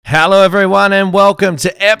Hello everyone and welcome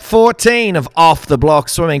to EP 14 of Off the Block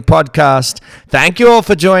Swimming Podcast. Thank you all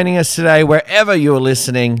for joining us today wherever you're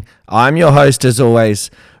listening. I'm your host as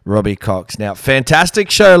always, Robbie Cox. Now,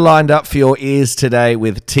 fantastic show lined up for your ears today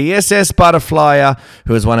with TSS butterflyer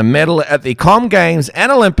who has won a medal at the Com Games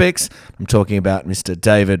and Olympics. I'm talking about Mr.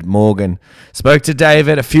 David Morgan. Spoke to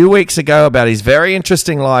David a few weeks ago about his very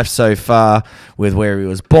interesting life so far, with where he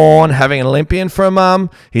was born, having an Olympian for a mum,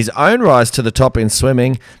 his own rise to the top in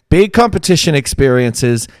swimming, big competition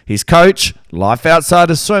experiences, his coach, life outside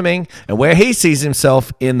of swimming, and where he sees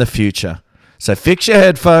himself in the future. So fix your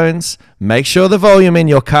headphones, make sure the volume in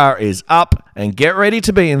your car is up, and get ready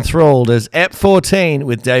to be enthralled as EP 14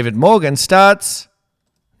 with David Morgan starts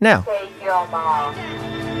now. Take your mark.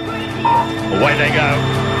 Away they go.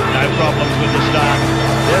 No problems with the start.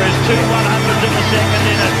 There is 2 100s in the second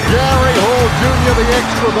in it. Gary Hall Jr., the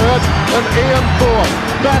extrovert, and Ian Thorpe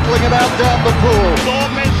battling it out down the pool.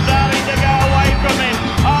 Thorpe is starting to go away from him.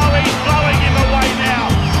 Oh, he's throwing him away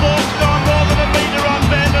now. Thorpe's gone more than a metre on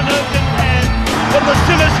Van den Heuvel's hand. But the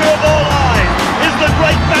cynosure of all eyes is the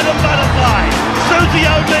great Madam Butterfly, Susie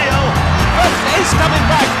O'Neill. He's coming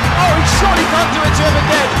back. Oh, he surely can't do it to him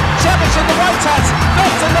again. Chevich in the white hats,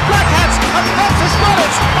 Phelps in the black hats, and Phelps has got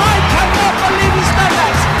it. I cannot believe he's done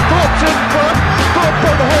that. Thorpe's in front, Thorpe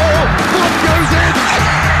and Hall, Thorpe goes in.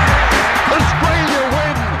 Australia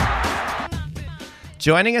win.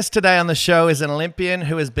 Joining us today on the show is an Olympian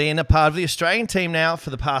who has been a part of the Australian team now for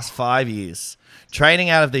the past 5 years. Training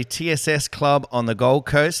out of the TSS club on the Gold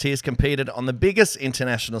Coast, he has competed on the biggest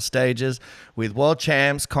international stages with World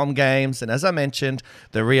Champs, Com Games, and as I mentioned,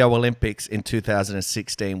 the Rio Olympics in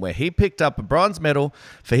 2016, where he picked up a bronze medal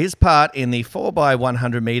for his part in the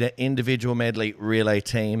 4x100 metre individual medley relay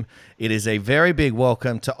team. It is a very big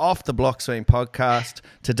welcome to Off the Block Swimming Podcast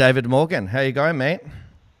to David Morgan. How you going, mate?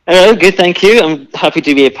 Hello, good, thank you. I'm happy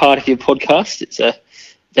to be a part of your podcast. It's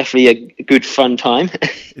definitely a good, fun time.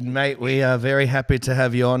 Mate, we are very happy to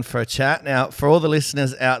have you on for a chat. Now, for all the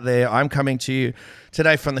listeners out there, I'm coming to you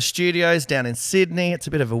today from the studios down in Sydney. It's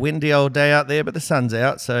a bit of a windy old day out there, but the sun's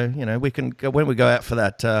out, so we can go, when we go out for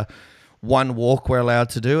that one walk we're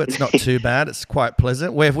allowed to do. It's not too bad. It's quite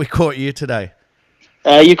pleasant. Where have we caught you today?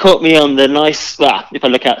 You caught me on the nice, well, if I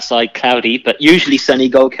look outside, cloudy, but usually sunny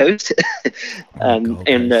Gold Coast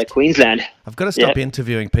in Queensland. I've got to stop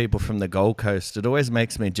interviewing people from the Gold Coast. It always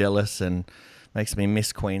makes me jealous and makes me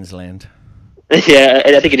miss Queensland. Yeah,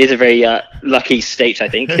 I think it is a very lucky state, I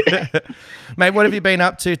think. Mate, what have you been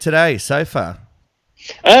up to today so far?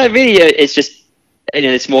 Really, it's just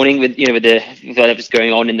this morning with whatever's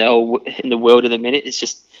going on in the world at the minute. It's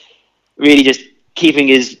just really just keeping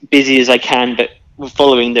as busy as I can, but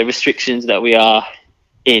following the restrictions that we are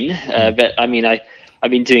in. But I mean,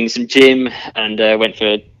 I've been doing some gym and went for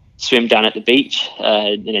a swim down at the beach.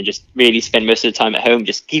 Just really spend most of the time at home,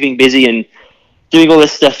 just keeping busy and doing all the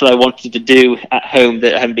stuff that I wanted to do at home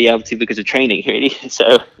that I haven't been able to because of training, really.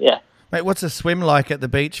 So, yeah. Mate, what's a swim like at the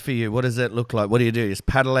beach for you? What does it look like? What do you do? Just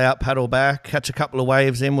paddle out, paddle back, catch a couple of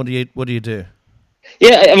waves in? What do you do?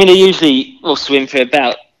 Yeah, I mean, I usually will swim for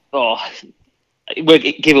about,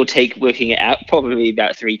 give or take, working it out, probably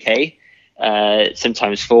about 3K,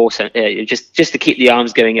 sometimes 4, just to keep the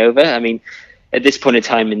arms going over. I mean, at this point in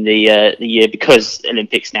time in the year, because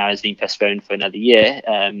Olympics now has been postponed for another year,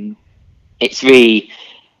 it's really,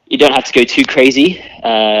 you don't have to go too crazy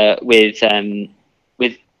with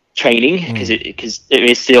training because there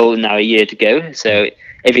is still now a year to go, so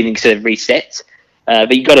everything sort of resets.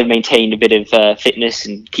 But you've got to maintain a bit of fitness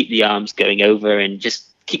and keep the arms going over and just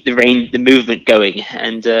keep the movement going.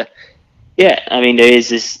 And I mean, there is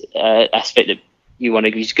this aspect that you want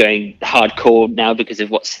to be going hardcore now because of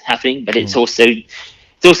what's happening, but it's also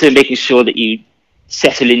making sure that you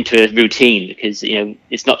settle into a routine, because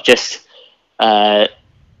it's not just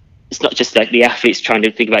like the athletes trying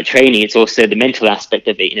to think about training, it's also the mental aspect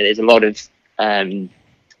of it. There's a lot of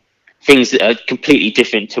things that are completely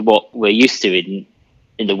different to what we're used to in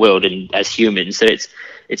the world and as humans. So it's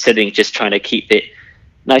something just trying to keep it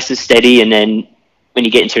nice and steady, and then when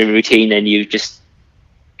you get into a routine, then you just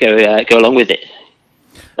go along with it.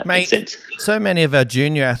 That makes sense. So many of our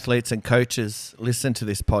junior athletes and coaches listen to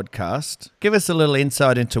this podcast. Give us a little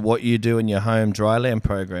insight into what you do in your home dryland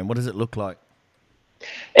program. What does it look like?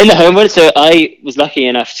 In the home one, so I was lucky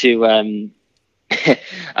enough to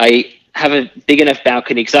I have a big enough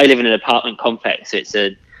balcony because I live in an apartment complex. So it's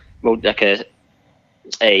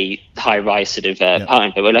a high-rise sort of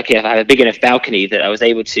apartment, but we're lucky enough I have a big enough balcony that I was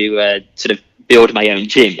able to sort of build my own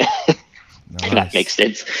gym. Nice. If that makes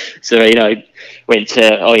sense. So I went to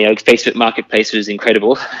Facebook Marketplace was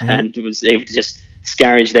incredible, and was able to just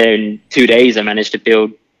scourge there in 2 days. I managed to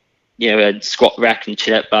build a squat rack and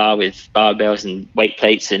chin up bar with barbells and weight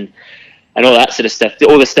plates and all that sort of stuff.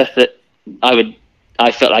 All the stuff that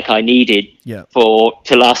I felt like I needed to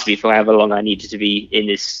last me for however long I needed to be in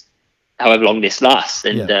this, however long this lasts.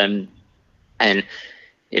 And and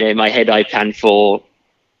in my head I plan for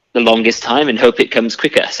the longest time and hope it comes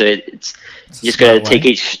quicker. So it's just going to take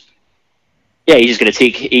each. Yeah, you're just going to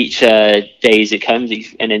take each day as it comes,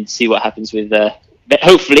 and then see what happens with.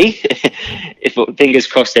 Hopefully, if fingers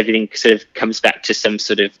crossed, everything sort of comes back to some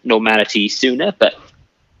sort of normality sooner. But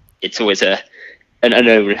it's always an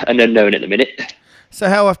unknown at the minute. So,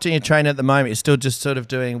 how often you train at the moment? You're still just sort of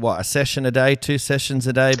doing a session a day, 2 sessions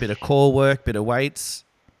a day, bit of core work, bit of weights.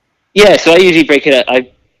 Yeah, so I usually break it up.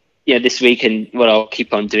 This week, and what I'll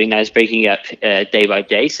keep on doing now is breaking it up day by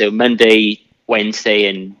day. So Monday, Wednesday,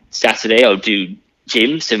 and Saturday I'll do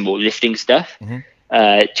gym, some more lifting stuff.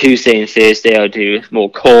 Mm-hmm. Tuesday and Thursday I'll do more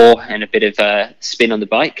core and a bit of spin on the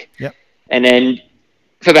bike. Yep. And then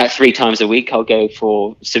for about 3 times a week I'll go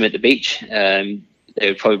for swim at the beach. They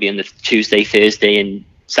would probably be on the Tuesday, Thursday, and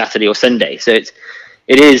Saturday or Sunday. So it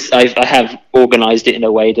is. I have organised it in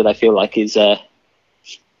a way that I feel like is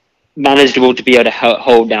manageable to be able to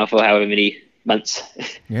hold now for however many months.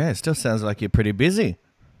 Yeah, it still sounds like you're pretty busy.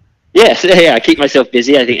 Yes, yeah, I keep myself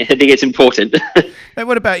busy. I think it's important. Hey,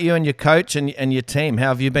 what about you and your coach and your team? How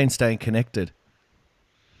have you been staying connected?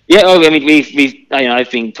 Yeah, I mean, I've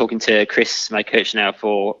been talking to Chris, my coach, now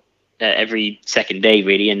for every second day,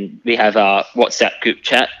 really, and we have our WhatsApp group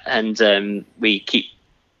chat, and we keep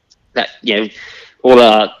that, all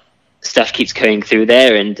our stuff keeps going through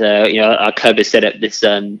there, and our club has set up this.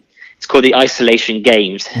 It's called the Isolation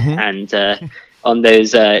Games, mm-hmm. And on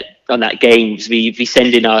that games, we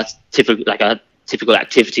send in our typical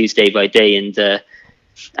activities day by day, and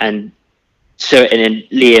then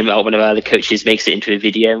Liam, one of our other coaches, makes it into a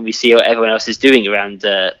video, and we see what everyone else is doing around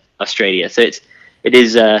Australia. So it's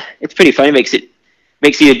pretty fun. It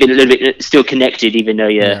makes you a little bit still connected, even though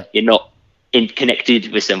you're not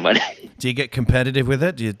connected with someone. Do you get competitive with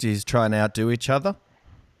it? Do you try and outdo each other?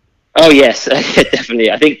 Oh yes, definitely.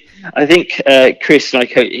 I think Chris,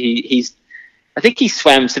 like he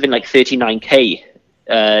swam something like 39k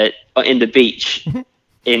in the beach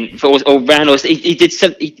he did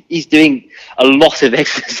some. He's doing a lot of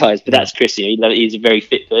exercise, but that's Chris. He's a very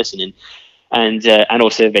fit person and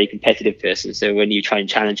also a very competitive person. So when you try and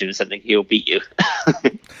challenge him in something, he'll beat you.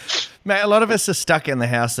 Mate, a lot of us are stuck in the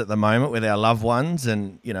house at the moment with our loved ones,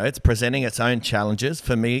 and it's presenting its own challenges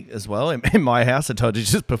for me as well. In my house, I told you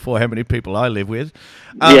just before how many people I live with.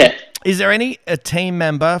 Is there a team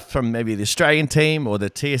member from maybe the Australian team or the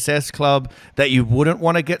TSS club that you wouldn't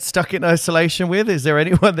want to get stuck in isolation with? Is there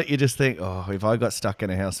anyone that you just think, if I got stuck in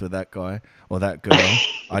a house with that guy or that girl,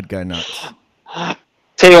 I'd go nuts?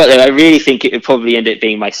 Tell you what, though, I really think it would probably end up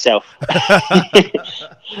being myself.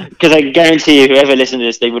 Because I can guarantee you, whoever listens to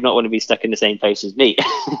this, they would not want to be stuck in the same place as me.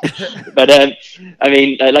 But,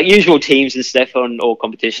 like usual teams and stuff on all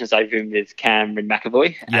competitions, I've been with Cam and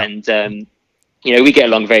McAvoy. Yeah. And, we get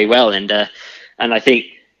along very well. And I think,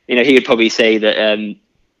 he would probably say that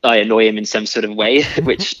I annoy him in some sort of way,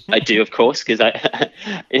 which I do, of course, because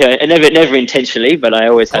never intentionally, but I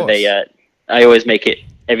always have I always make it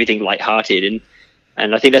everything lighthearted.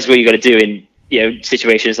 And I think that's what you got to do in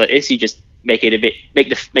situations like this. You just make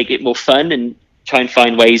it more fun and try and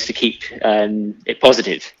find ways to keep it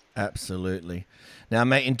positive. Absolutely. Now,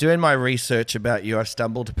 mate, in doing my research about you, I've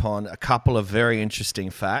stumbled upon a couple of very interesting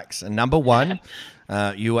facts. And number one,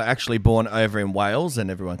 you were actually born over in Wales, and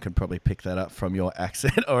everyone can probably pick that up from your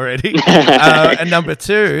accent already. And number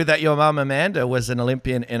two, that your mum Amanda was an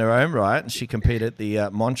Olympian in her own right, and she competed at the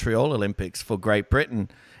Montreal Olympics for Great Britain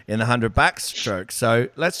in the 100 backstroke. So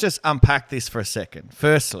let's just unpack this for a second.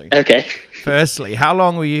 Firstly, how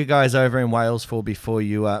long were you guys over in Wales for before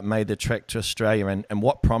you made the trek to Australia, and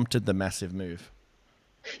what prompted the massive move?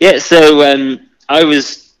 Yeah, so I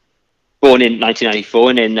was born in 1994,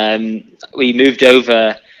 and then we moved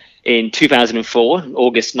over in 2004,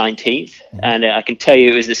 August 19th, and I can tell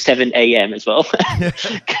you it was at 7 a.m. as well.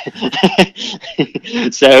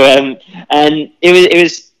 So, and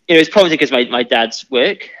it was probably because my dad's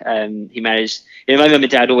work. He managed. My mum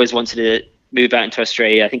and dad always wanted to move out into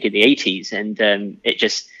Australia, I think in the 80s, and it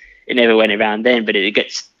never went around then. But it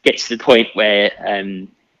gets to the point where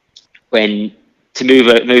when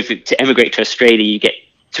to emigrate to Australia, you get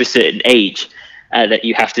to a certain age that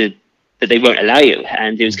they won't allow you.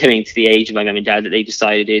 And it was coming to the age of my mum and dad that they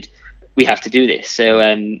decided we have to do this. So,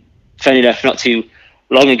 funny enough, not too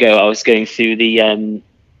long ago, I was going through the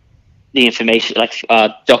information, like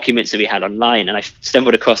documents that we had online, and I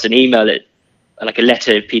stumbled across an email like a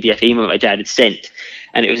letter PDF email my dad had sent,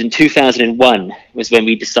 And it was in 2001 was when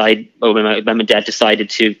when my mum and dad decided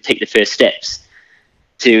to take the first steps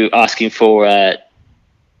to asking for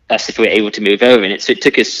us if we were able to move over. And so it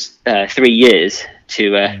took us 3 years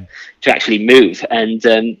to actually move. And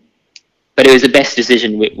but it was the best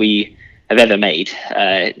decision we have ever made.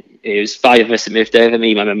 It was 5 of us that moved over: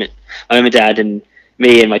 me, my mum and dad, and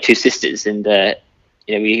me and my 2 sisters. And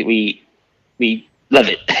we love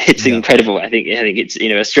it. It's incredible. I think it's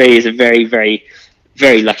Australia is a very, very,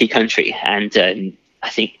 very lucky country, and I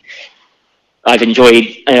think I've enjoyed.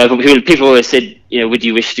 People always said, would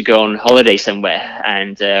you wish to go on holiday somewhere?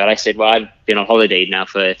 And I said, well, I've been on holiday now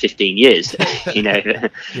for 15 years.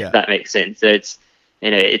 That makes sense. So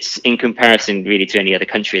it's in comparison really to any other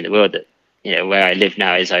country in the world that where I live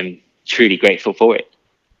now I'm truly grateful for it.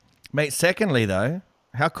 Mate, secondly though,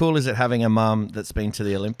 how cool is it having a mum that's been to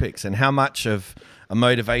the Olympics, and how much of a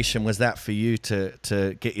motivation was that for you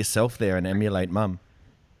to get yourself there and emulate mum?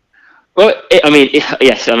 Well,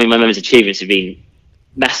 yes. I mean, my mum's achievements have been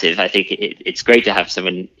massive. I think it's great to have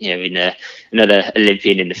someone, another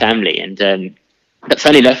Olympian in the family. And but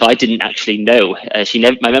funny enough, I didn't actually know.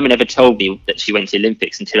 My mum never told me that she went to the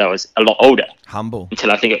Olympics until I was a lot older. Humble.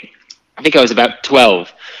 Until I think I was about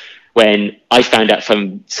 12 when I found out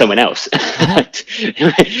from someone else.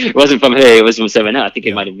 It wasn't from her; it was from someone else. I think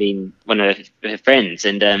it might have been one of her friends.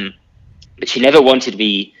 And but she never wanted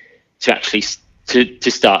me to actually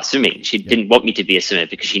to start swimming. She didn't want me to be a swimmer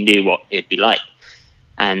because she knew what it'd be like.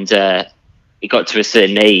 And it got to a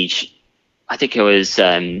certain age. I think it was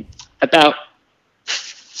about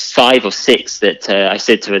 5 or 6 that I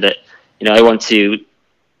said to her that I want to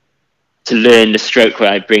learn the stroke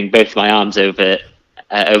where I bring both my arms over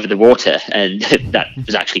the water, and that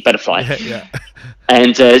was actually butterfly.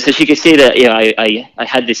 And so she could see that I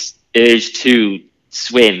had this urge to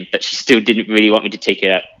swim, but she still didn't really want me to take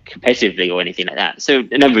it out competitively or anything like that. So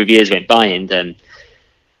a number of years went by, and then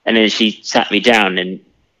she sat me down, and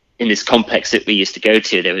in this complex that we used to go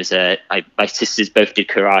to, there was my sisters both did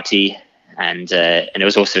karate, and there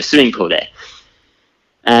was also a swimming pool there.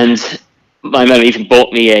 And my mum even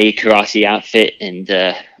bought me a karate outfit and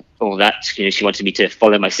all that. She wanted me to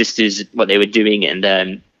follow my sisters, what they were doing, and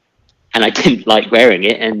I didn't like wearing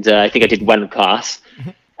it. And I think I did one class,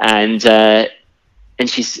 and I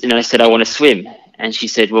said I want to swim, and she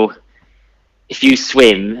said, well, if you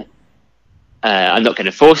swim, I'm not going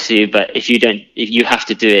to force you, but if you have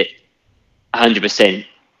to do it 100%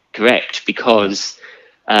 correct, because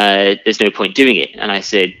there's no point doing it. And I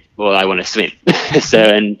said, well, I want to swim.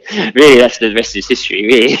 And really that's the rest is history,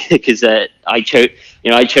 really, because I chose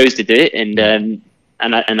to do it, and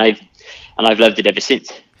I've loved it ever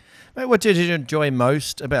since. Mate, what did you enjoy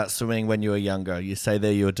most about swimming when you were younger? You say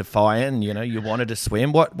there you were defiant, you wanted to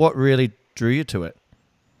swim. What really drew you to it?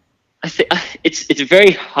 I think it's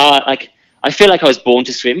very hard. Like, I feel like I was born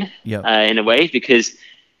to swim in a way, because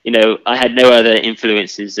I had no other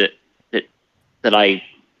influences that I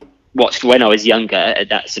watched when I was younger at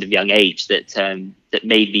that sort of young age that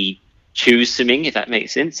made me choose swimming, if that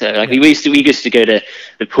makes sense. So we used to go to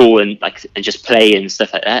the pool and just play and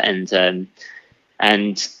stuff like that,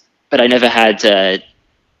 but I never had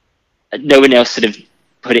no one else sort of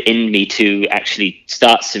put it in me to actually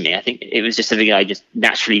start swimming. I think it was just something I just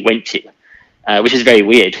naturally went to, which is very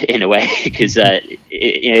weird in a way, because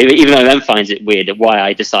even my mum finds it weird why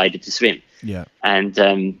I decided to swim. Yeah.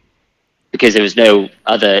 And because there was no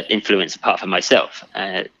other influence apart from myself.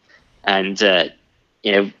 When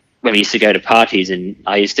we used to go to parties, and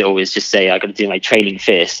I used to always just say I got to do my training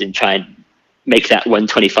first and try and make that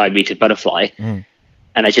 125-meter butterfly.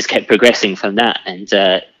 And I just kept progressing from that. And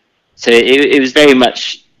so it was very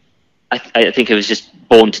much, I think I was just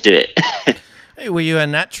born to do it. Hey, were you a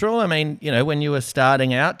natural? I mean, when you were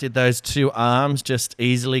starting out, did those 2 arms just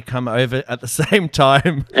easily come over at the same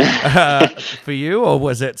time for you, or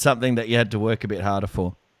was it something that you had to work a bit harder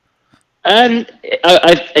for? For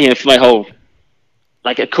my whole,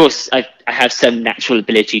 of course, I have some natural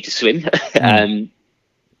ability to swim,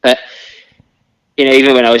 but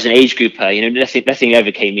even when I was an age grouper, nothing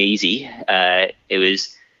ever came easy.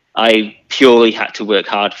 I purely had to work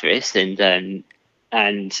hard for it, and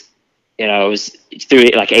I was through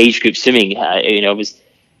it, like age group swimming. I was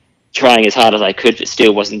trying as hard as I could, but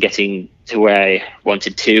still wasn't getting to where I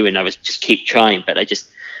wanted to, and I was just keep trying. But I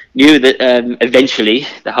just knew that eventually,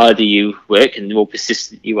 the harder you work and the more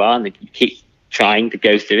persistent you are, and you keep trying to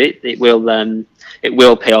go through it, it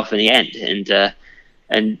will pay off in the end.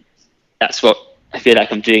 And that's what I feel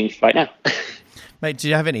like I'm doing right now. Mate, did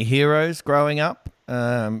you have any heroes growing up?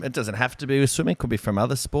 It doesn't have to be with swimming; it could be from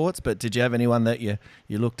other sports. But did you have anyone that you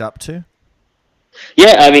looked up to?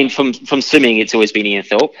 Yeah, I mean, from swimming, it's always been Ian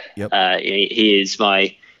Thorpe. Yep. He's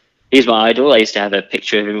my idol. I used to have a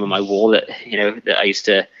picture of him on my wall that I used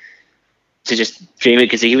to just dream it,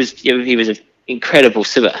 because he was an incredible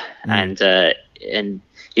swimmer, and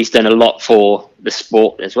he's done a lot for the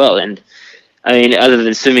sport as well. And I mean, other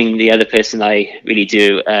than swimming, the other person I really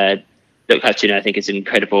do look up to, and I think is an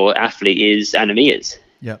incredible athlete, is Anna Meares.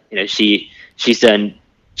 Yeah. She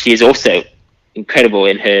is also incredible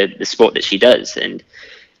in the sport that she does, and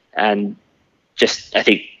just, I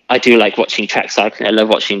think I do like watching track cycling. I love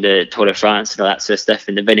watching the Tour de France and all that sort of stuff.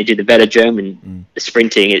 And then when they do the velodrome and the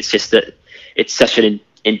sprinting, it's just that it's such an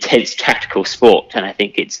intense tactical sport, and I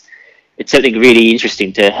think it's something really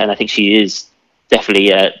interesting and I think she is definitely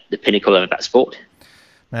the pinnacle of that sport.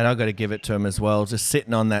 Man, I've got to give it to him as well. Just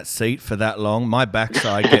sitting on that seat for that long, my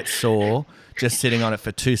backside gets sore just sitting on it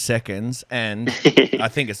for 2 seconds. And I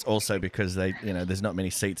think it's also because there's not many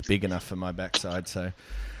seats big enough for my backside. So,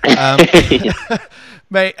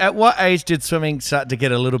 mate, at what age did swimming start to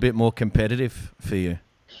get a little bit more competitive for you?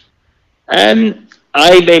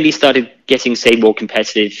 I mainly started getting, more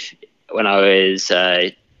competitive when I was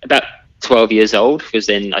about 12 years old, because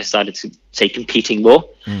then I started to competing more.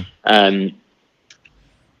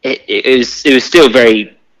 It was still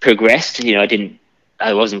very progressed.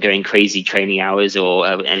 I wasn't going crazy training hours or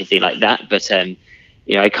anything like that, but I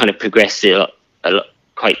kind of progressed it a lot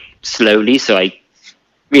quite slowly. So I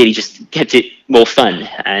really just kept it more fun,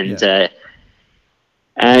 and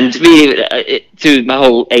really through my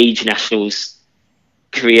whole age nationals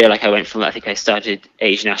career, like I think I started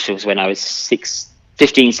age nationals when I was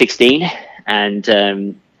 15, 16, and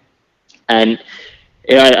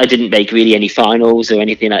I didn't make really any finals or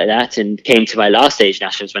anything like that, and came to my last age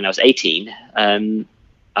nationals when I was 18.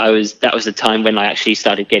 That was the time when I actually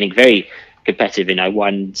started getting very competitive, and I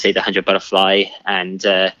won, say, the 100 butterfly, and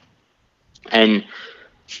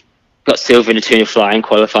got silver in the 200 fly and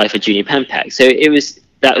qualified for Junior Pan Pac. So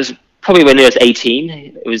that was probably when I was 18.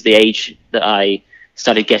 It was the age that I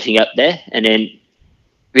started getting up there, and then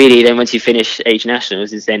once you finish age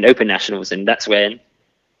nationals, it's then open nationals, and that's when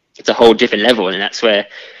it's a whole different level, and that's where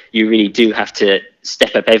you really do have to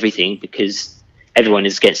step up everything, because everyone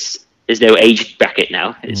there's no age bracket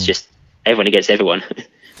now. It's just everyone against everyone.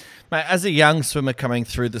 Mate, as a young swimmer coming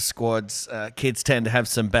through the squads, kids tend to have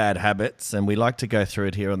some bad habits, and we like to go through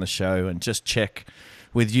it here on the show and just check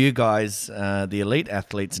with you guys, the elite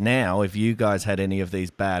athletes now, if you guys had any of these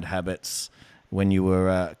bad habits when you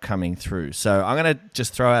were coming through. So I'm going to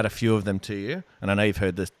just throw out a few of them to you. And I know you've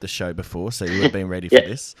heard the show before, so you would have been ready for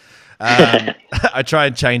this. I try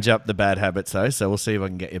and change up the bad habits, though, so we'll see if I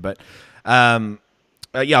can get you. But,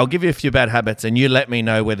 I'll give you a few bad habits, and you let me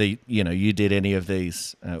know whether, you did any of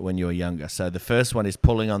these when you were younger. So the first one is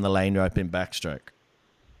pulling on the lane rope in backstroke.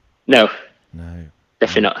 No. No.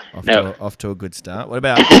 Definitely not. Off to a good start. What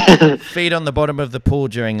about feet on the bottom of the pool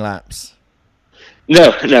during laps?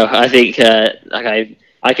 No. I think I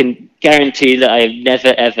can guarantee that I've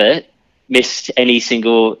never ever missed any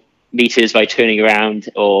single meters by turning around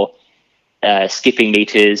or skipping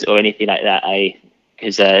meters or anything like that.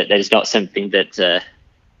 Because that is not something that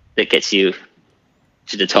gets you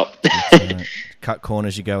to the top. Right. Cut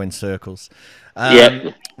corners, you go in circles.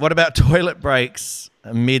 What about toilet breaks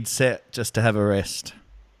mid-set just to have a rest?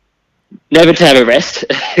 Never to have a rest.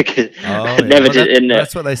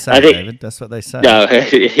 That's what they say, David. That's what they say. No,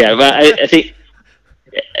 yeah, but I think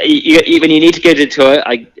when you need to go to the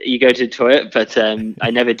toilet, you go to the toilet, but I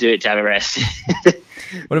never do it to have a rest.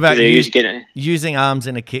 What about using arms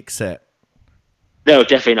in a kick set? No,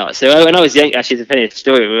 definitely not. So when I was young, actually, to finish the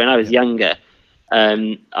story, when I was younger,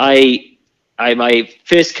 my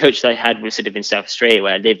first coach that I had was sort of in South Australia,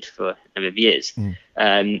 where I lived for a number of years.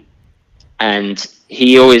 And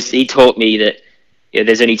he taught me that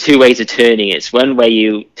there's only two ways of turning. It's one way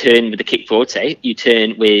you turn with the kickboard, say you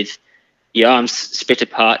turn with your arms split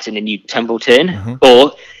apart and then you tumble turn,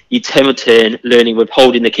 or you tumble turn learning with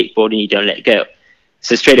holding the kickboard and you don't let go.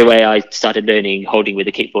 So straight away I started learning holding with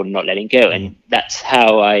the kickboard and not letting go, and that's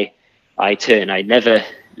how I turn. I never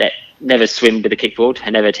swim with the kickboard. I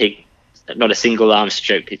never take not a single arm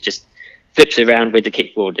stroke. It just flips around with the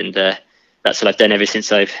kickboard, and that's what I've done ever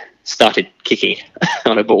since I've started kicking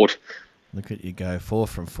on a board. Look at you go, 4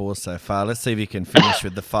 from 4 so far. Let's see if you can finish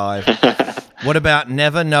with the 5. What about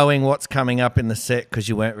never knowing what's coming up in the set because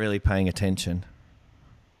you weren't really paying attention?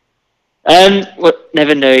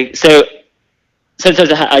 Never knowing. So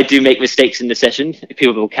sometimes I do make mistakes in the session.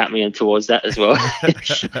 People will count me on towards that as well.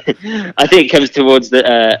 I think it comes towards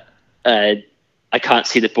that I can't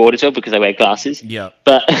see the board as well because I wear glasses. Yeah.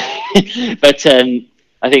 But I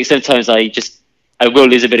think sometimes I I will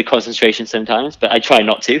lose a bit of concentration sometimes, but I try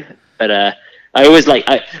not to. But I always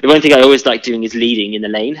the one thing I always like doing is leading in the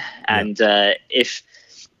lane, and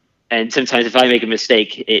sometimes if I make a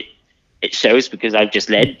mistake, it shows because I've just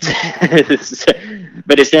led.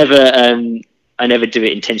 But it's never I never do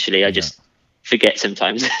it intentionally. I just forget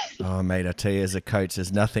sometimes. Oh, mate, I tell you, as a coach,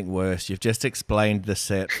 there's nothing worse. You've just explained the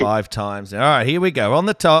set 5 times. All right, here we go, on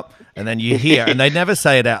the top. And then you hear, and they never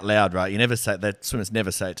say it out loud, right? You never say, the swimmers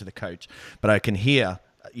never say it to the coach. But I can hear,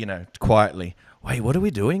 quietly, wait, what are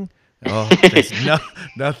we doing? Oh, there's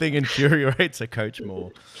nothing infuriates a coach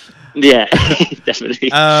more. Yeah,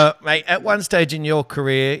 definitely. Mate, at one stage in your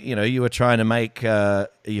career, you were trying to make your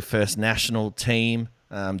first national team.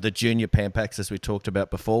 The junior Pan Pacs, as we talked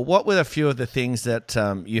about before. What were a few of the things that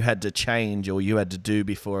you had to change or you had to do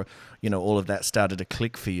before, all of that started to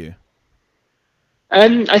click for you?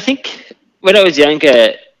 I think when I was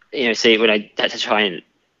younger, say when I had to try and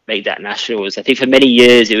make that nationals, I think for many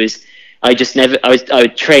years it was, I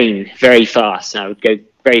would train very fast and I would go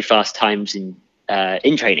very fast times in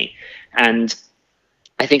training. And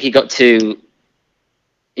I think it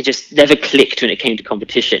just never clicked when it came to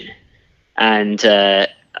competition. And I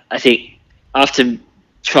think after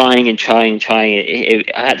trying, I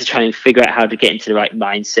had to try and figure out how to get into the right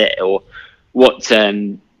mindset or what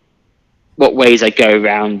ways I go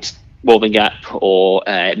around warming up or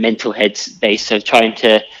mental headspace. So trying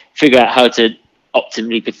to figure out how to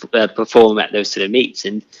optimally perform at those sort of meets.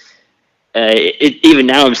 And even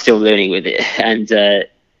now I'm still learning with it. And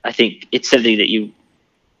I think it's something that you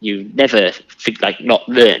never not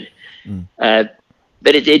learn.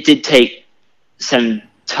 But it did take some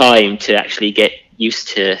time to actually get used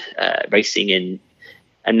to racing,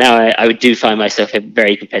 and now I do find myself a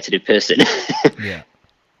very competitive person. Yeah.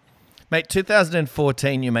 Mate,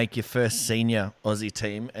 2014, you make your first senior Aussie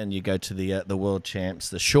team and you go to the World Champs,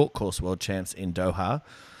 the short course World Champs in Doha.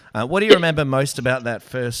 What do you remember most about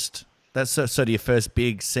that's sort of your first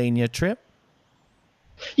big senior trip?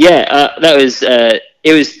 Yeah, that was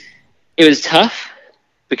it was tough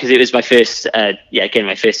because it was my first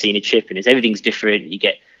my first senior trip, and everything's different. You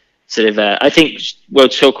get sort of I think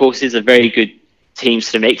World Short Courses are very good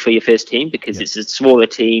teams to make for your first team because it's a smaller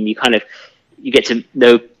team. You get to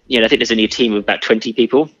know. I think there's only a team of about 20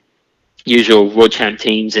 people. Usual World Champ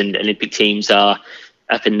teams and Olympic teams are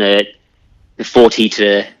up in the 40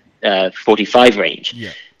 to 45 range.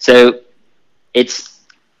 Yeah. So it's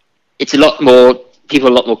a lot more people,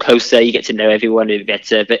 a lot more closer. You get to know everyone a bit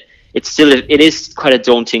better, but it is quite a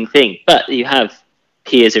daunting thing. But you have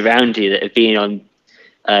peers around you that have been on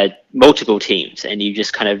multiple teams, and you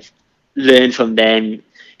just kind of learn from them.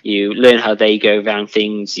 You learn how they go around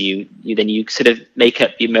things. You sort of make up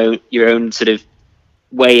your own sort of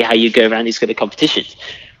way how you go around these kind of competitions.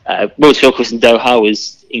 World Short Course in Doha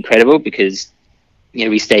was incredible because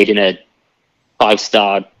we stayed in a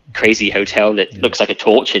 5-star crazy hotel that looks like a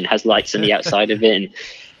torch and has lights on the outside of it, and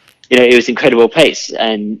it was an incredible place,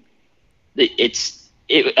 and I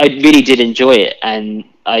really did enjoy it. And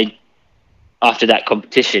after that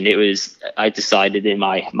competition, I decided in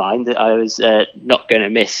my mind that I was not going to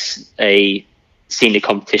miss a senior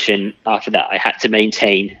competition. After that, I had to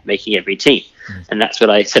maintain making every team, and that's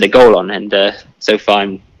what I set a goal on, and so far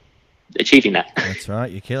I'm achieving that. That's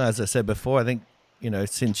right, you kill. As I said before, I think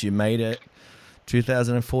since you made it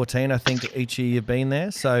 2014, I think each year you've been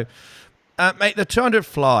there. So mate, the 200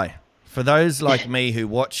 fly, for those like me who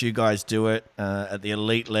watch you guys do it at the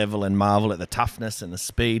elite level and marvel at the toughness and the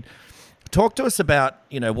speed, talk to us about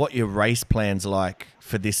what your race plan's like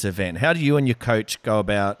for this event. How do you and your coach go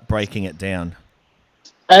about breaking it down?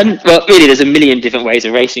 Well, really, there's a million different ways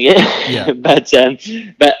of racing it. Yeah. But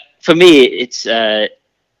for me, it's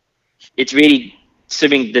really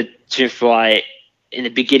swimming the 200 fly in the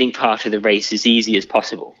beginning part of the race as easy as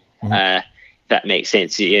possible. If that makes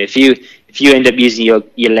sense. If you end up using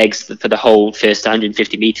your legs for the whole first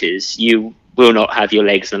 150 meters, you will not have your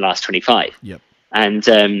legs in the last 25. Yep. And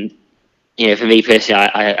for me personally,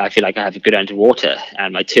 I feel like I have a good underwater,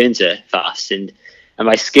 and my turns are fast, and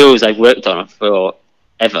my skills I've worked on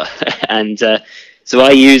forever, and so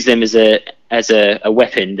I use them as a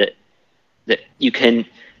weapon that you can,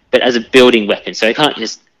 but as a building weapon. So I can't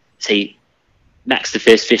just say max the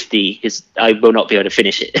first 50 because I will not be able to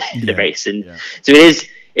finish it in the race. And so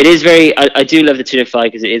it is very. I do love the 200 fly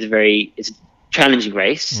because it's a challenging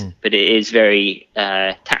race, but it is very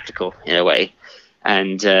tactical in a way,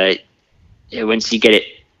 and once you get it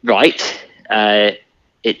right,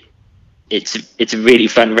 it's a really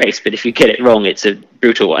fun race. But if you get it wrong, it's a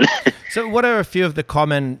brutal one. So what are a few of the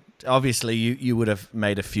common, obviously you would have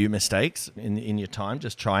made a few mistakes in your time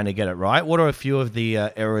just trying to get it right. What are a few of the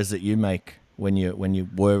errors that you make when you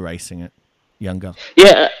were racing it younger?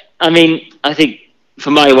 Yeah, I mean, I think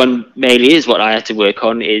for my one mainly is what I had to work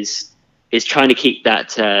on is trying to keep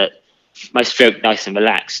that my stroke nice and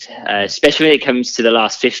relaxed, especially when it comes to the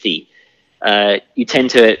last 50. You tend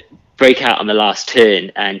to break out on the last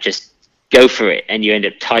turn and just go for it, and you end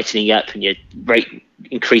up tightening up, and your rate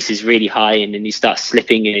increases really high, and then you start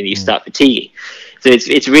slipping and you start fatiguing. So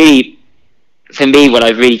it's really, for me, what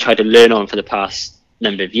I've really tried to learn on for the past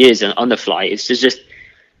number of years on the fly is to just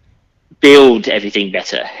build everything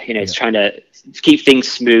better. It's trying to keep things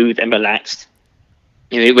smooth and relaxed.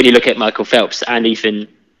 When you look at Michael Phelps and even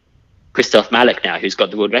Christoph Malek now, who's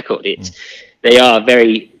got the world record,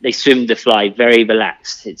 they swim the fly very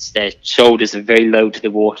relaxed. Their shoulders are very low to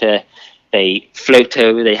the water. They float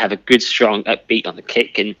over. They have a good, strong upbeat on the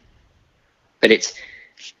kick, but it's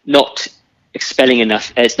not expelling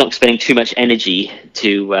enough. It's not expelling too much energy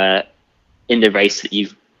to in the race that you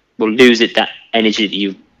will lose that energy that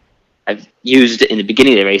you have used in the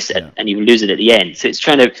beginning of the race, and you will lose it at the end. So it's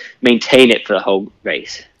trying to maintain it for the whole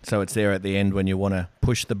race. So it's there at the end when you want to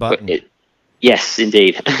push the button. Yes,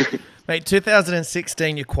 indeed. Mate,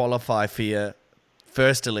 2016 you qualify for your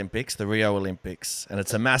first Olympics, the Rio Olympics, and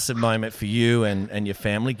it's a massive moment for you and your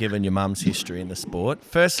family, given your mum's history in the sport.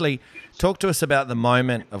 Firstly, talk to us about the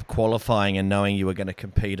moment of qualifying and knowing you were going to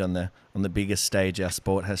compete on the biggest stage our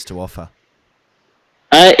sport has to offer.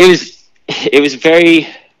 It was very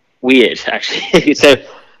weird, actually. so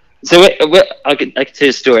I can tell you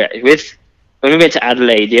a story. When we went to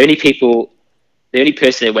Adelaide, the only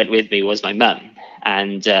person that went with me was my mum,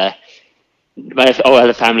 and my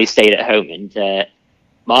other family stayed at home. And the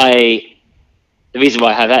reason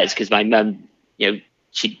why I have that is because my mum,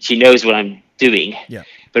 she knows what I'm doing. Yeah.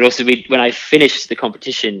 But also, when I finished the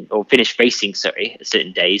competition or finished racing, at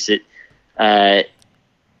certain days, that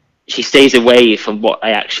she stays away from what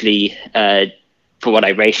I actually. For what I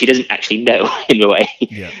race, she doesn't actually know in a way,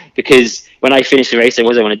 because when I finish the race,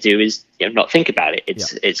 what I want to do is not think about it.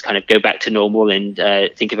 It's kind of go back to normal and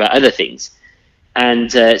think about other things,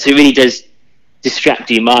 and so it really does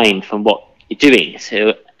distract your mind from what you're doing.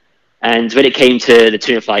 So, and when it came to the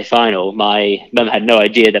 200 final, my mum had no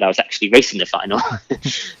idea that I was actually racing the final.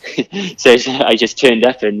 So I just turned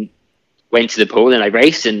up and went to the pool and I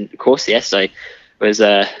raced, and of course, yes, I was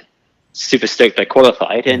super stoked I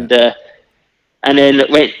qualified, and then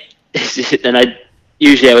then I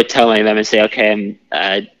would tell my mum and say, okay,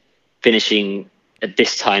 I'm finishing at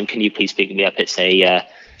this time. Can you please pick me up at say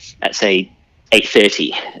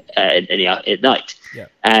 8:30 at night? Yeah.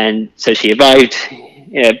 And so she arrived,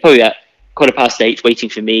 probably at 8:15, waiting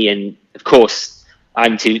for me. And of course,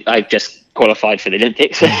 I've just qualified for the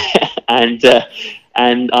Olympics, and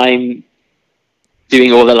I'm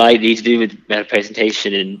doing all that I need to do with my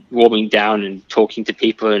presentation and warming down and talking to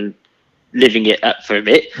people and living it up for a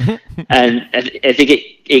bit. And I think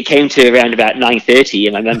it came to around about 9:30,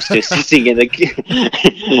 and my mum's still sitting in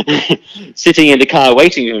the car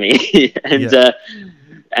waiting for me.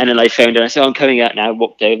 And then I phoned her and I said, I'm coming out now. I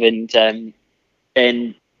walked over, and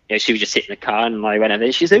then she was just sitting in the car, and I went over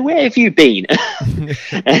and she said, where have you been? And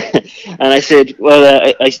I said,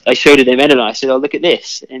 well, I showed her the medal, and I said, oh, look at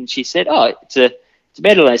this. And she said, oh, it's a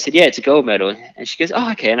medal. I said, yeah, it's a gold medal. And she goes,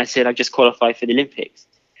 oh, okay. And I said, I've just qualified for the Olympics.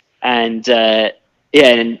 And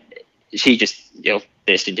and she just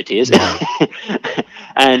burst into tears.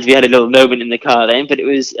 And we had a little moment in the car then, but it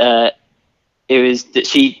was that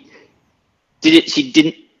she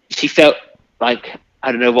felt like,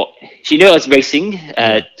 I don't know what, she knew I was racing,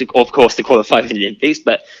 of course, to qualify for the Olympics,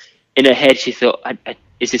 but in her head she thought,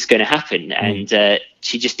 is this going to happen? And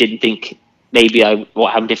she just didn't think maybe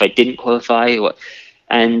what happened if I didn't qualify,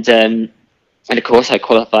 and of course I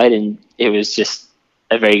qualified, and it was just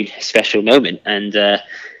a very special moment. And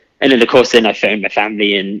then of course I phoned my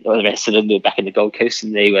family, and all the rest of them were back in the Gold Coast,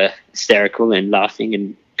 and they were hysterical and laughing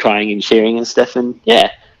and crying and cheering and stuff. And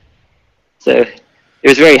so it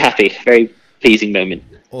was very happy, very pleasing moment.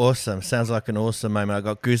 Awesome. Sounds like an awesome moment. I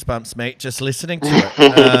got goosebumps, mate, just listening to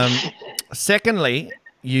it. Secondly,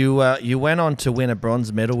 you went on to win a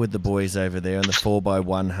bronze medal with the boys over there in the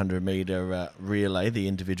 4x100 meter relay, the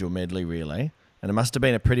individual medley relay, and it must have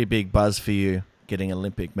been a pretty big buzz for you getting an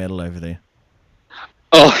Olympic medal over there.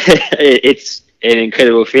 Oh, it's an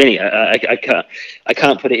incredible feeling. I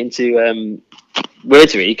can't put it into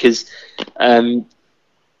words really, because it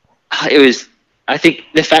was. I think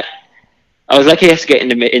the fact I was lucky enough to get in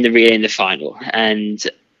the relay in the final, and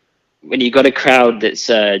when you got a crowd that's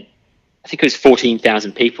I think it was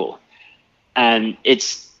 14,000 people, and it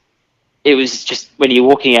was just when you're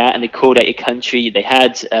walking out and they called out your country. They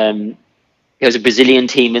had there was a Brazilian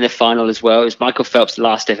team in the final as well. It was Michael Phelps'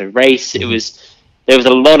 last ever race. There was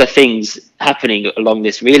a lot of things happening along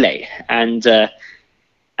this relay, and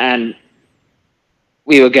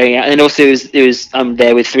we were going out, and also it was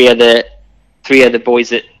there with three other boys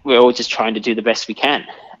that we're all just trying to do the best we can,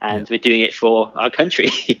 and we're doing it for our country.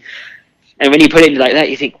 And when you put it like that,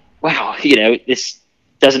 you think, wow, this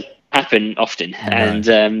doesn't happen often. And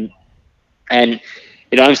I'm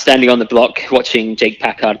standing on the block watching Jake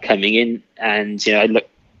Packard coming in, and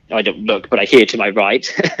I don't look, but I hear to my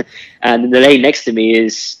right, and in the lane next to me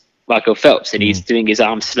is Michael Phelps, and he's doing his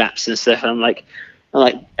arm slaps and stuff. And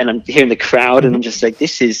and I'm hearing the crowd, and I'm just like,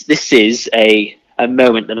 this is a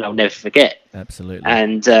moment that I'll never forget. Absolutely.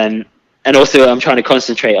 And also I'm trying to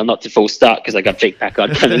concentrate on not to fall start because I got Jake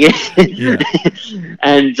Packard coming in.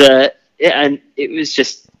 And it was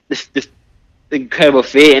just the incredible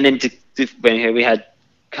fear. And then when we had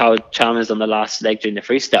Kyle Chalmers on the last leg during the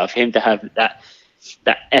freestyle, for him to have that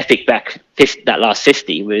epic that last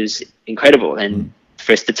 50 was incredible. And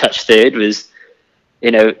for us to touch third was,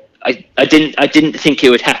 I didn't think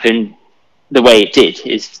it would happen the way it did,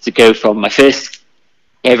 is to go from my first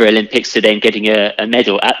ever Olympics to then getting a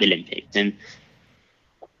medal at the Olympics. And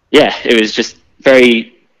it was just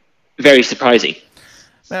very, very surprising.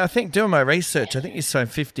 Now, I think doing my research, I think you swam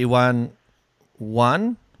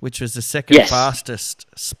 51.1, which was the second fastest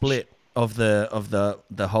split of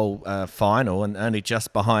the whole final, and only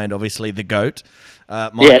just behind, obviously, the GOAT,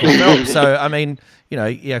 Michael Phelps. So, I mean,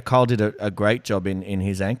 Kyle did a great job in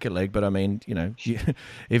his anchor leg, but I mean,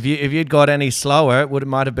 if you'd got any slower, it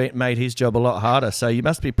might have made his job a lot harder. So you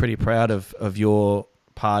must be pretty proud of your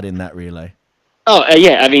part in that relay. Oh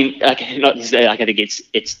I mean, not to say, I think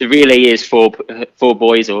it's the relay is for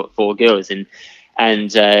boys or for girls,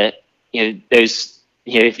 and those.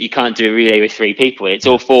 If you can't do a relay with three people, it's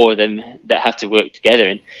all four of them that have to work together.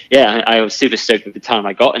 And I was super stoked with the time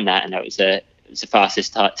I got in that, and that was the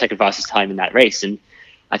second fastest time in that race. And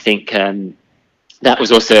I think that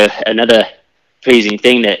was also another pleasing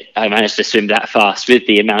thing, that I managed to swim that fast with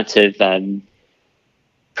the amount of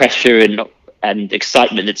pressure and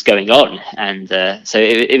excitement that's going on. And so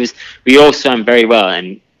it was. We all swam very well,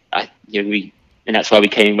 and and that's why we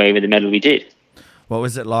came away with the medal we did. What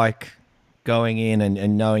was it like going in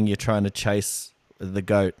and knowing you're trying to chase the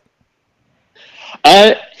GOAT?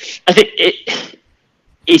 I think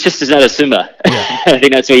he's just another swimmer. I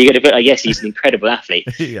think that's where you get to put. I guess he's an incredible athlete,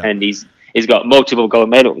 and he's got multiple gold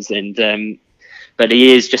medals, and but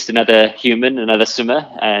he is just another human, another swimmer,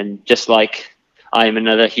 and just like I'm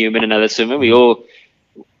another human, another swimmer. We all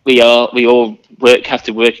have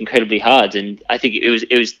to work incredibly hard, and I think it was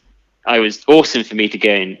awesome for me to go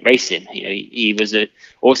and race him. He was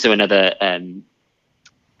also another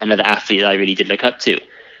athlete that I really did look up to,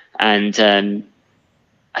 and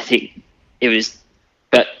I think it was.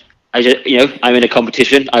 But I just, I'm in a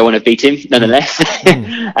competition. I want to beat him nonetheless,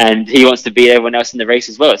 and he wants to beat everyone else in the race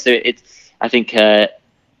as well. So I think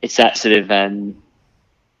it's that sort of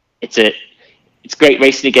it's great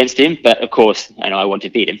racing against him, but of course, I want to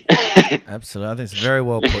beat him. Absolutely. I think it's very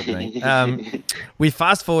well put, mate. We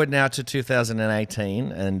fast forward now to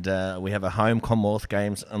 2018, and we have a home Commonwealth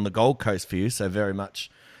Games on the Gold Coast for you, so very much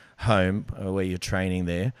home where you're training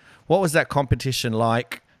there. What was that competition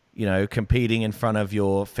like, competing in front of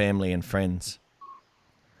your family and friends?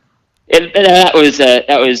 That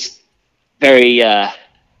was very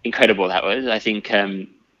incredible. That was, I think,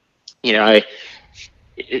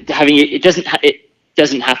 it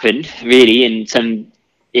doesn't happen really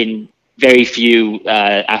in very few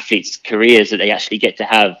athletes' careers that they actually get to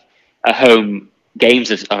have a home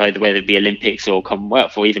games of either whether it be Olympics or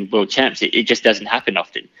Commonwealth or even World Champs. It just doesn't happen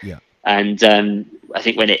often. Yeah. And I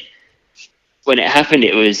think when it happened,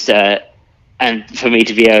 it was and for me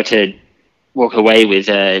to be able to walk away with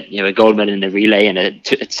a gold medal in the relay and a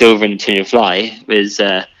silver in the Tunic fly was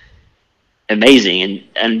amazing.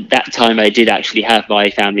 And that time I did actually have my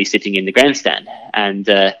family sitting in the grandstand, and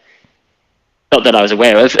not that I was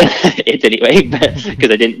aware of it anyway,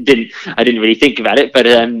 because I didn't really think about it, but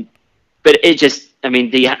it just,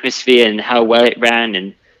 the atmosphere and how well it ran,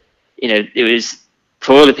 and it was,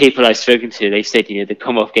 for all the people I've spoken to, they said the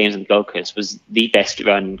Commonwealth Games on the Gold Coast was the best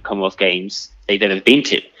run Commonwealth Games they've ever been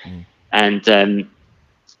to. And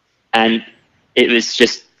it was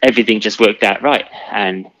just, everything just worked out right,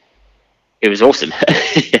 and it was awesome.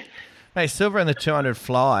 Hey, silver in the 200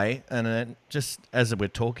 fly, and just as we're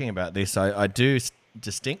talking about this, I do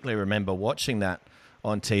distinctly remember watching that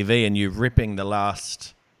on TV and you ripping the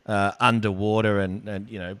last underwater and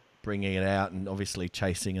bringing it out and obviously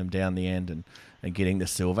chasing them down the end and getting the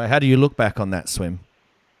silver. How do you look back on that swim?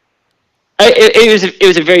 It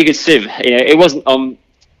was a very good swim. It wasn't on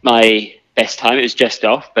my best time. It was just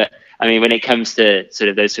off. But I mean, when it comes to sort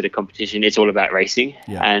of those sort of competition, it's all about racing.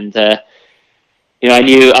 Yeah. And I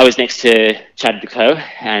knew I was next to Chad Decaux,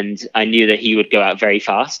 and I knew that he would go out very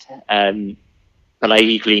fast. But I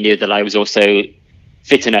equally knew that I was also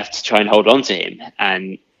fit enough to try and hold on to him.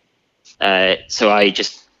 And so I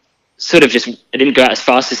didn't go out as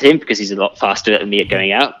fast as him because he's a lot faster than me at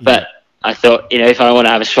going out. But I thought, if I want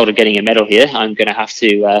to have a shot at getting a medal here, I'm going to have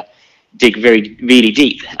to dig really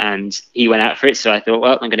deep. And he went out for it. So I thought,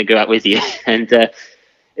 well, I'm going to go out with you. And that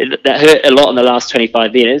hurt a lot in the last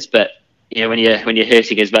 25 meters. But when you're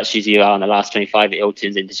hurting as much as you are in the last 25, it all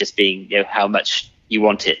turns into just being how much you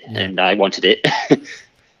want it. Yeah. And I wanted it.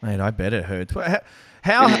 Mate, I bet it hurts.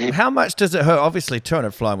 How much does it hurt? Obviously,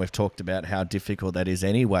 200 flying, we've talked about how difficult that is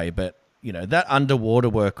anyway. But that underwater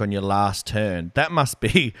work on your last turn, that must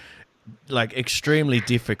be like extremely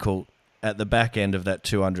difficult at the back end of that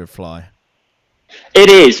 200 fly. It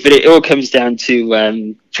is, but it all comes down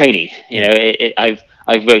to training.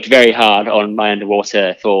 I've worked very hard on my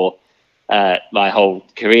underwater for my whole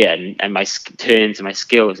career and my turns and my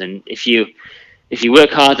skills. And if you work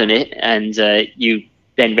hard on it and you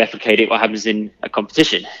then replicate it, what happens in a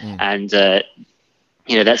competition? And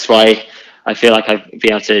that's why I feel like I've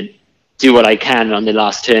been able to do what I can on the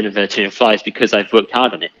last turn of 200 flies because I've worked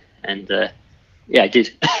hard on it. And I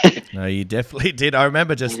did. No, you definitely did. I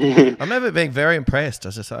remember being very impressed.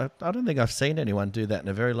 I don't think I've seen anyone do that in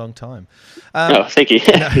a very long time. Thank you.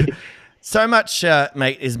 So much,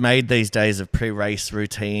 mate, is made these days of pre-race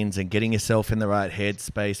routines and getting yourself in the right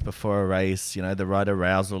headspace before a race, the right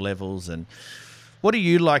arousal levels. And what do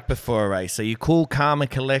you like before a race? Are you cool, calm,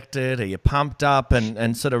 and collected? Are you pumped up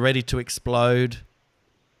and sort of ready to explode?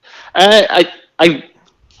 I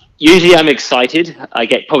usually I'm excited. I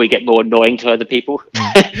probably get more annoying to other people,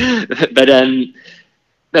 but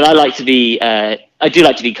I like to be. I do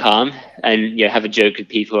like to be calm and have a joke with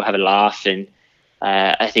people, have a laugh, and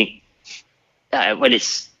I think when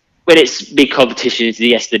it's big competitions,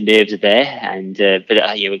 yes, the nerves are there, and but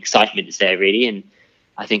excitement is there really, and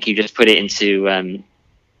I think you just put it into.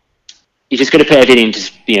 You just got to put everything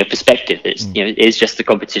into perspective. It's it's just the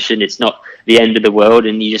competition. It's not the end of the world,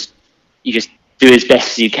 and you just do as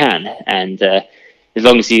best as you can, and as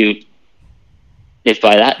long as you live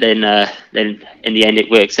by that, then in the end it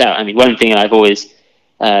works out. I mean, one thing I've always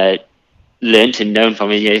learnt and known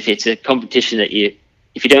from it, if it's a competition that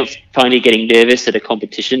if you don't find you're getting nervous at a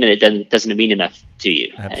competition, then it doesn't mean enough to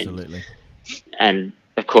you. Absolutely. And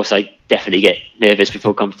of course, I definitely get nervous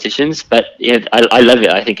before competitions, but I love it.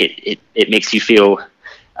 I think it makes you feel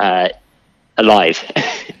alive.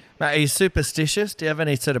 Mate, are you superstitious? Do you have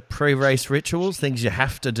any sort of pre-race rituals, things you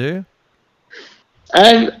have to do?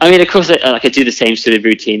 I mean, of course, I do the same sort of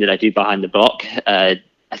routine that I do behind the block. I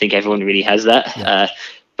think everyone really has that. Yeah.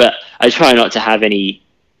 But I try not to have any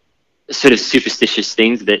sort of superstitious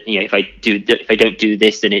things that if I don't do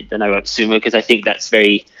this, then I won't sumo, because I think that's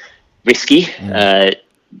very risky.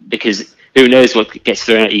 Because who knows what gets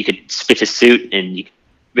thrown at you? You could split a suit and you could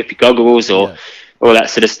rip your goggles or all that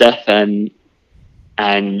sort of stuff. And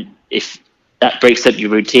if that breaks up your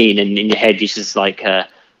routine and in your head you're just like, I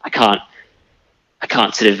can't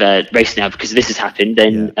sort of race now because this has happened,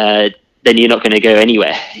 then you're not going to go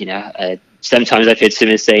anywhere. Sometimes I've heard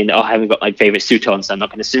swimmers saying, I haven't got my favorite suit on, so I'm not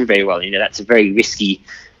going to swim very well. That's a very risky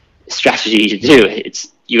strategy to do.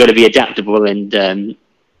 You got to be adaptable and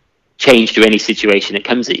change to any situation that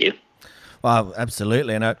comes at you. Well,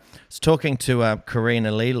 absolutely. And I was talking to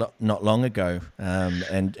Karina Lee not long ago,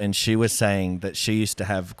 and she was saying that she used to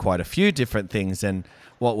have quite a few different things, and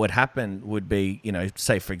what would happen would be,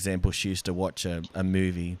 say, for example, she used to watch a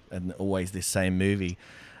movie, and always this same movie,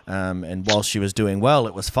 and while she was doing well,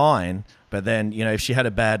 it was fine. But then, if she had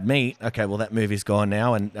a bad meet, okay, well, that movie's gone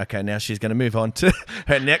now, and okay, now she's going to move on to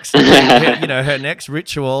her next, her next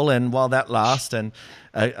ritual, and while that lasts, and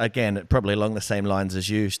again, probably along the same lines as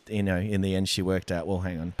you, in the end, she worked out, well,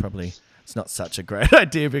 hang on, probably it's not such a great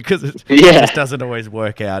idea because it just doesn't always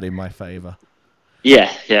work out in my favor.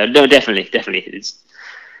 Yeah, no, definitely. It's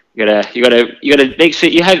you gotta make sure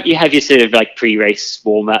you have your sort of like pre-race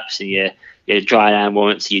warm-ups and your dry land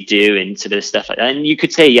warm-ups you do and sort of stuff like that. And you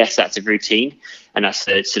could say, yes, that's a routine and that's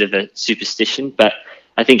sort of a superstition. But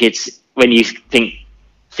I think it's when you think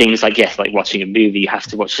things like, like watching a movie, you have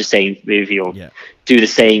to watch the same movie or do the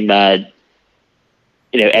same,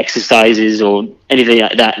 exercises or anything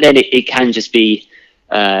like that. Then it can just be,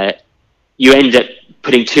 you end up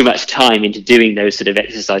putting too much time into doing those sort of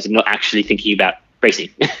exercises and not actually thinking about racing.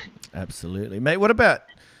 Absolutely. Mate, what about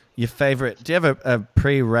your favorite? Do you have a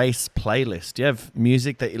pre-race playlist? Do you have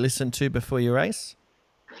music that you listen to before your race?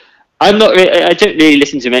 I don't really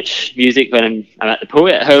listen to much music when I'm at the pool.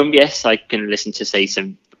 At home, yes, I can listen to say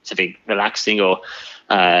something relaxing or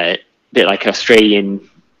a bit like Australian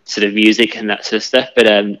sort of music and that sort of stuff. But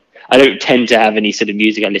I don't tend to have any sort of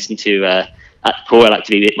music I listen to at the pool. I like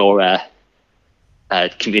to be a bit more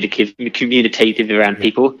communicative around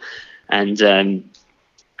people, and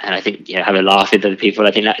I think have a laugh with other people.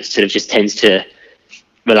 I think that sort of just tends to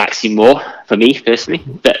relax you more for me personally.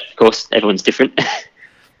 But of course, everyone's different.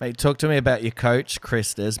 Mate, talk to me about your coach,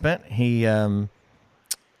 Chris Desmet.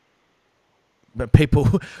 But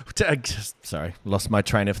people, sorry, lost my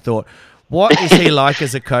train of thought. What is he like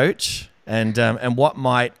as a coach, and what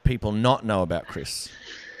might people not know about Chris?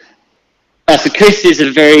 So Chris is a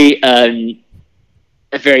very,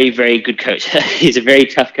 very good coach. He's a very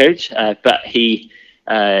tough coach, but he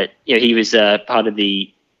was part of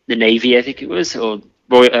the Navy, I think it was, or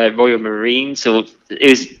Royal Marines, or it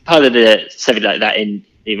was part of something like that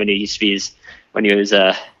when he used to be when he was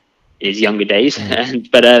in his younger days.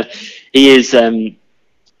 But he is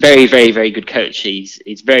very, very, very good coach.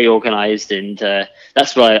 He's very organised, and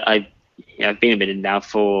that's why I've been with him now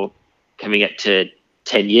for coming up to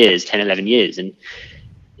 10, 11 years, and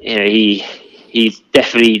he's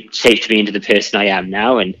definitely shaped me into the person I am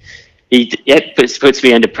now, and he puts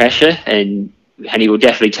me under pressure, and he will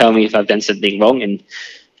definitely tell me if I've done something wrong, and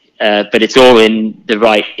but it's all in the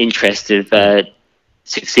right interest of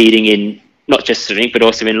succeeding in not just swimming but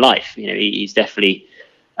also in life. He's definitely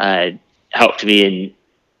helped me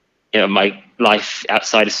in my life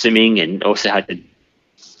outside of swimming, and also had to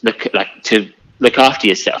look after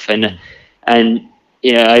yourself, and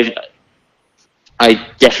I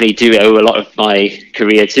definitely do owe a lot of my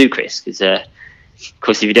career to Chris, because of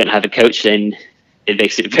course if you don't have a coach, then it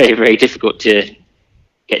makes it very, very difficult to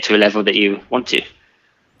get to a level that you want to.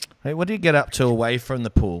 Hey, what do you get up to away from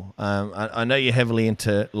the pool? I know you're heavily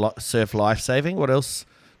into surf lifesaving. What else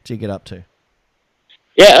do you get up to?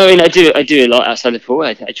 Yeah, I mean, I do a lot outside the pool.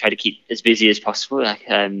 I try to keep as busy as possible. Surf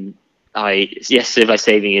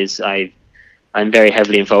lifesaving is I'm very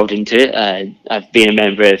heavily involved into it. I've been a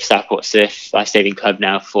member of Southport Surf Lifesaving Club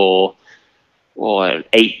now for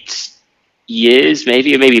 8 years,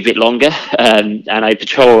 maybe a bit longer. And I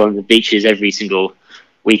patrol on the beaches every single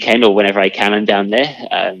weekend, or whenever I can. I'm down there.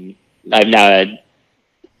 I'm now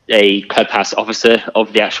a clubhouse officer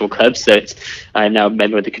of the actual club, so I'm now a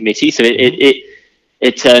member of the committee. So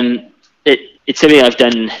it's something I've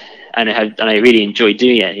done, and I really enjoy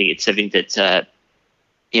doing it. I think it's something that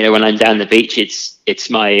when I'm down the beach, it's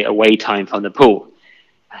my away time from the pool,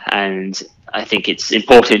 and I think it's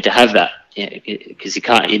important to have that, because you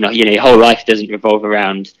can't, your whole life doesn't revolve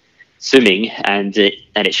around swimming, and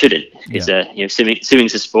it shouldn't, because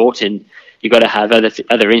swimming's a sport, and you've got to have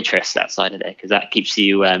other interests outside of there, because that keeps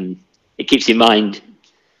you it keeps your mind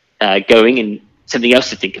going and something else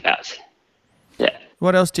to think about. Yeah.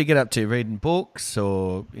 What else do you get up to? Reading books,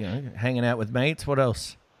 or hanging out with mates? What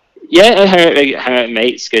else? Yeah, I hang out with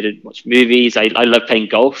mates, go to watch movies. I love playing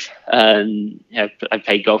golf. I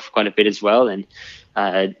play golf quite a bit as well, and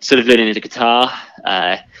sort of learning the guitar.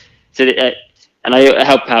 And I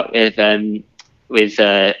help out with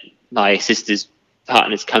my sister's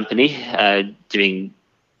partner's company, doing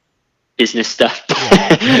business stuff.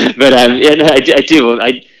 Yeah. But I do.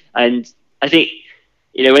 And I think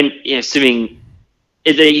when swimming.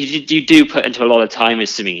 You do put into a lot of time with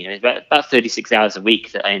swimming. About 36 hours a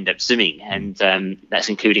week that I end up swimming, and that's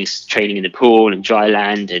including training in the pool and dry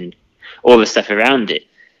land and all the stuff around it.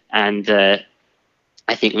 And I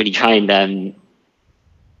think when you try and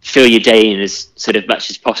fill your day in as sort of much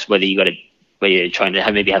as possible, whether you're trying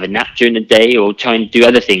to maybe have a nap during the day, or try and do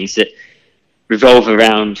other things that revolve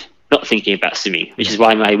around not thinking about swimming, which is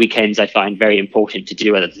why my weekends I find very important to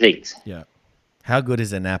do other things. Yeah. How good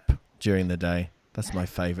is a nap during the day? That's my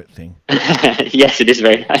favourite thing. Yes, it is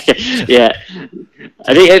very nice. Yeah,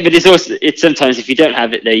 I think, but it's sometimes if you don't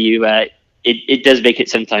have it there, it does make it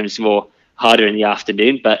sometimes more harder in the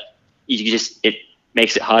afternoon. But it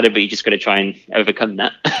makes it harder, but you just got to try and overcome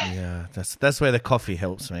that. Yeah, that's where the coffee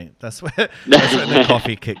helps, mate. That's where the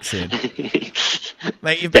coffee kicks in.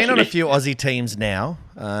 Mate, you've been on a few Aussie teams now,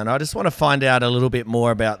 and I just want to find out a little bit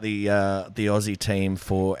more about the Aussie team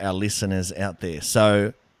for our listeners out there.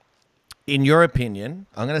 So, in your opinion,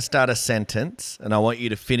 I'm going to start a sentence, and I want you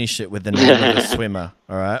to finish it with the name of the swimmer,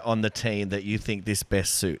 all right, on the team that you think this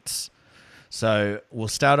best suits. So we'll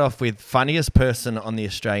start off with funniest person on the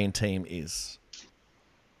Australian team is?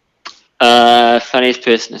 Funniest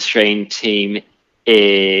person on the Australian team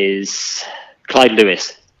is Clyde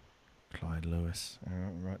Lewis. Clyde Lewis. All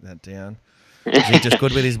right, write that down. Is he just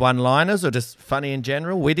good with his one-liners, or just funny in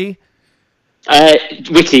general, witty?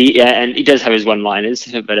 Witty, yeah, and he does have his one-liners,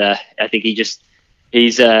 but I think he just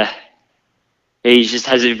has a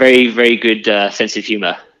very, very good sense of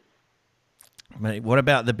humour. Mate, what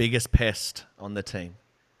about the biggest pest on the team?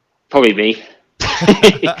 Probably me.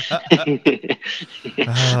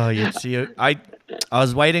 I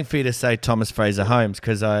was waiting for you to say Thomas Fraser Holmes,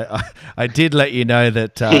 because I did let you know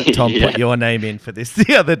that Tom put your name in for this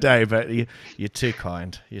the other day, but you're too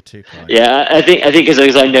kind. You're too kind. Yeah, I think as long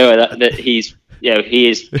as I know that he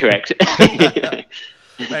is correct.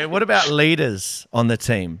 Mate, what about leaders on the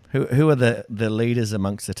team? Who are the leaders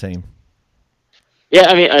amongst the team? Yeah,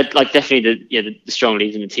 I mean, definitely the strong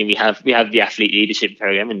leaders in the team. We have the athlete leadership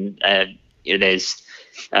program, and there's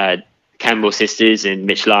Campbell sisters and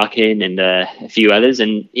Mitch Larkin and a few others,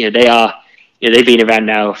 and they've been around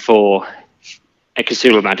now for a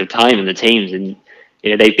considerable amount of time in the teams, and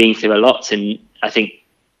they've been through a lot, and I think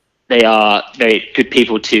they are very good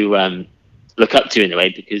people to look up to in a way,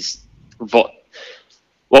 because of what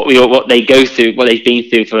they go through, what they've been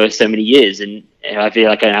through for so many years, and I feel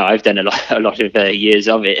like I've done a lot of years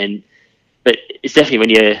of it, but it's definitely when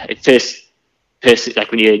you're a first person, like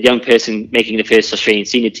when you're a young person making the first Australian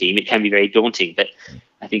senior team, it can be very daunting. But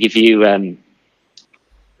I think if you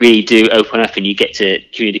really do open up and you get to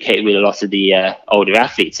communicate with a lot of the older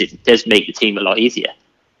athletes, it does make the team a lot easier.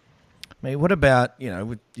 Mate, what about,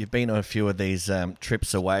 you've been on a few of these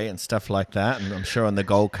trips away and stuff like that, and I'm sure on the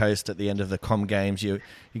Gold Coast at the end of the Com Games, you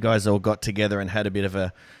guys all got together and had a bit of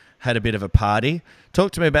a party.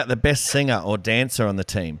 Talk to me about the best singer or dancer on the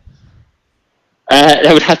team.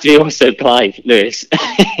 That would have to be also Clive Lewis.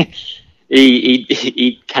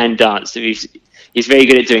 he can dance. He's very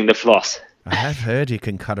good at doing the floss. I have heard he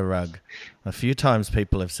can cut a rug. A few times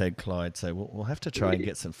people have said Clyde, so we'll have to try and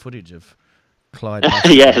get some footage of Clyde.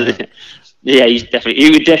 Yeah, he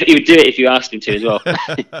would do it if you asked him to as well.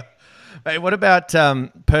 Hey, what about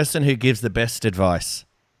person who gives the best advice?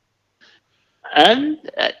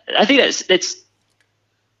 I think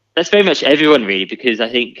that's very much everyone, really, because I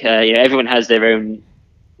think everyone has their own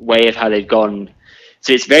way of how they've gone.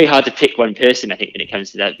 So it's very hard to pick one person, I think, when it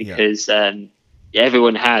comes to that, because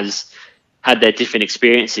everyone has had their different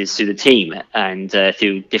experiences through the team and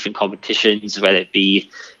through different competitions, whether it be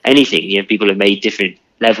anything. People have made different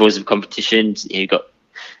levels of competitions. You got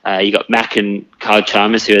Mac and Kyle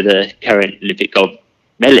Chalmers, who are the current Olympic gold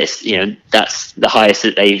medalists. That's the highest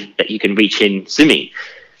that you can reach in swimming,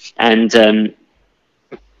 and so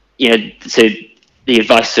the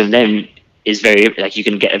advice from them is very, you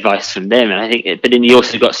can get advice from them, and I think. But then you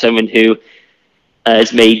also got someone who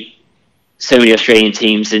has made so many Australian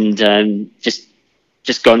teams and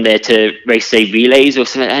just gone there to race, say, relays or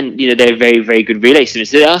something, and they're very, very good relay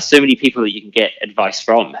swimmers. So there are so many people that you can get advice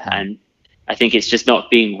from, and I think it's just not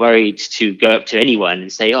being worried to go up to anyone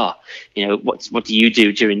and say, what do you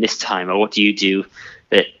do during this time, or what do you do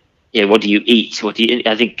that. What do you eat?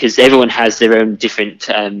 I think, because everyone has their own different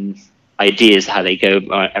ideas how they go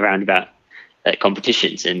around about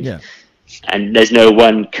competitions, and there's no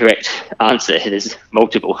one correct answer. There's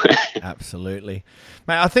multiple. Absolutely,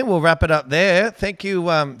 mate. I think we'll wrap it up there. Thank you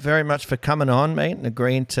very much for coming on, mate, and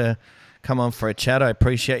agreeing to come on for a chat. I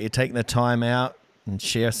appreciate you taking the time out and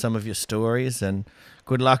share some of your stories, and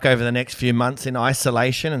good luck over the next few months in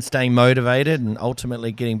isolation and staying motivated and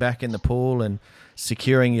ultimately getting back in the pool and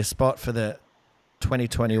securing your spot for the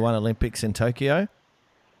 2021 Olympics in Tokyo.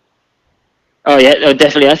 Oh yeah, no,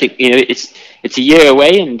 definitely. I think it's a year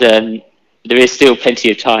away, and there is still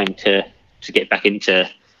plenty of time to get back into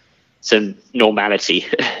some normality.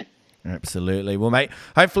 Absolutely. Well, mate,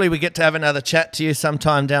 hopefully we get to have another chat to you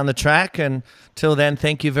sometime down the track. And till then,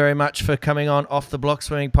 thank you very much for coming on Off the Block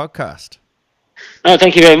Swimming Podcast. Oh,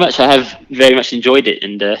 thank you very much. I have very much enjoyed it,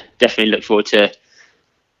 and definitely look forward to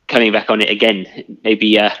coming back on it again,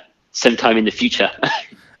 maybe sometime in the future.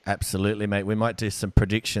 Absolutely, mate. We might do some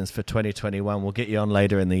predictions for 2021. We'll get you on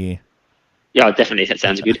later in the year. Yeah, definitely. That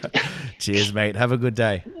sounds good. Cheers, mate. Have a good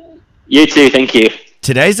day. You too. Thank you.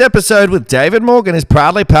 Today's episode with David Morgan is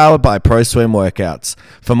proudly powered by ProSwim Workouts.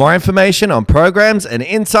 For more information on programs and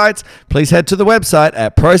insights, please head to the website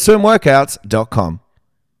at proswimworkouts.com.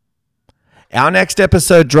 Our next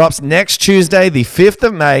episode drops next Tuesday, the 5th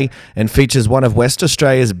of May, and features one of West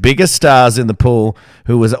Australia's biggest stars in the pool,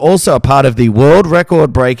 who was also a part of the world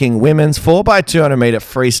record-breaking women's 4x200 metre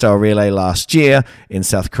freestyle relay last year in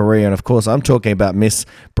South Korea. And of course, I'm talking about Miss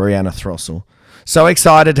Brianna Throssell. So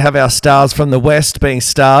excited to have our stars from the West being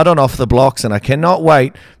starred on Off the Blocks, and I cannot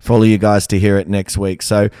wait for all of you guys to hear it next week.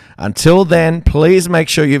 So until then, please make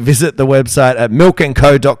sure you visit the website at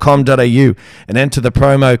milkandco.com.au and enter the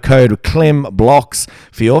promo code CLIMBLOCKS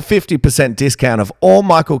for your 50% discount of all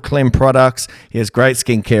Michael Klim products. He has great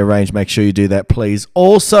skincare range. Make sure you do that, please.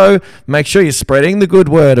 Also, make sure you're spreading the good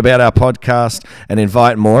word about our podcast and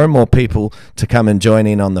invite more and more people to come and join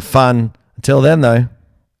in on the fun. Until then, though,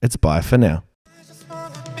 it's bye for now.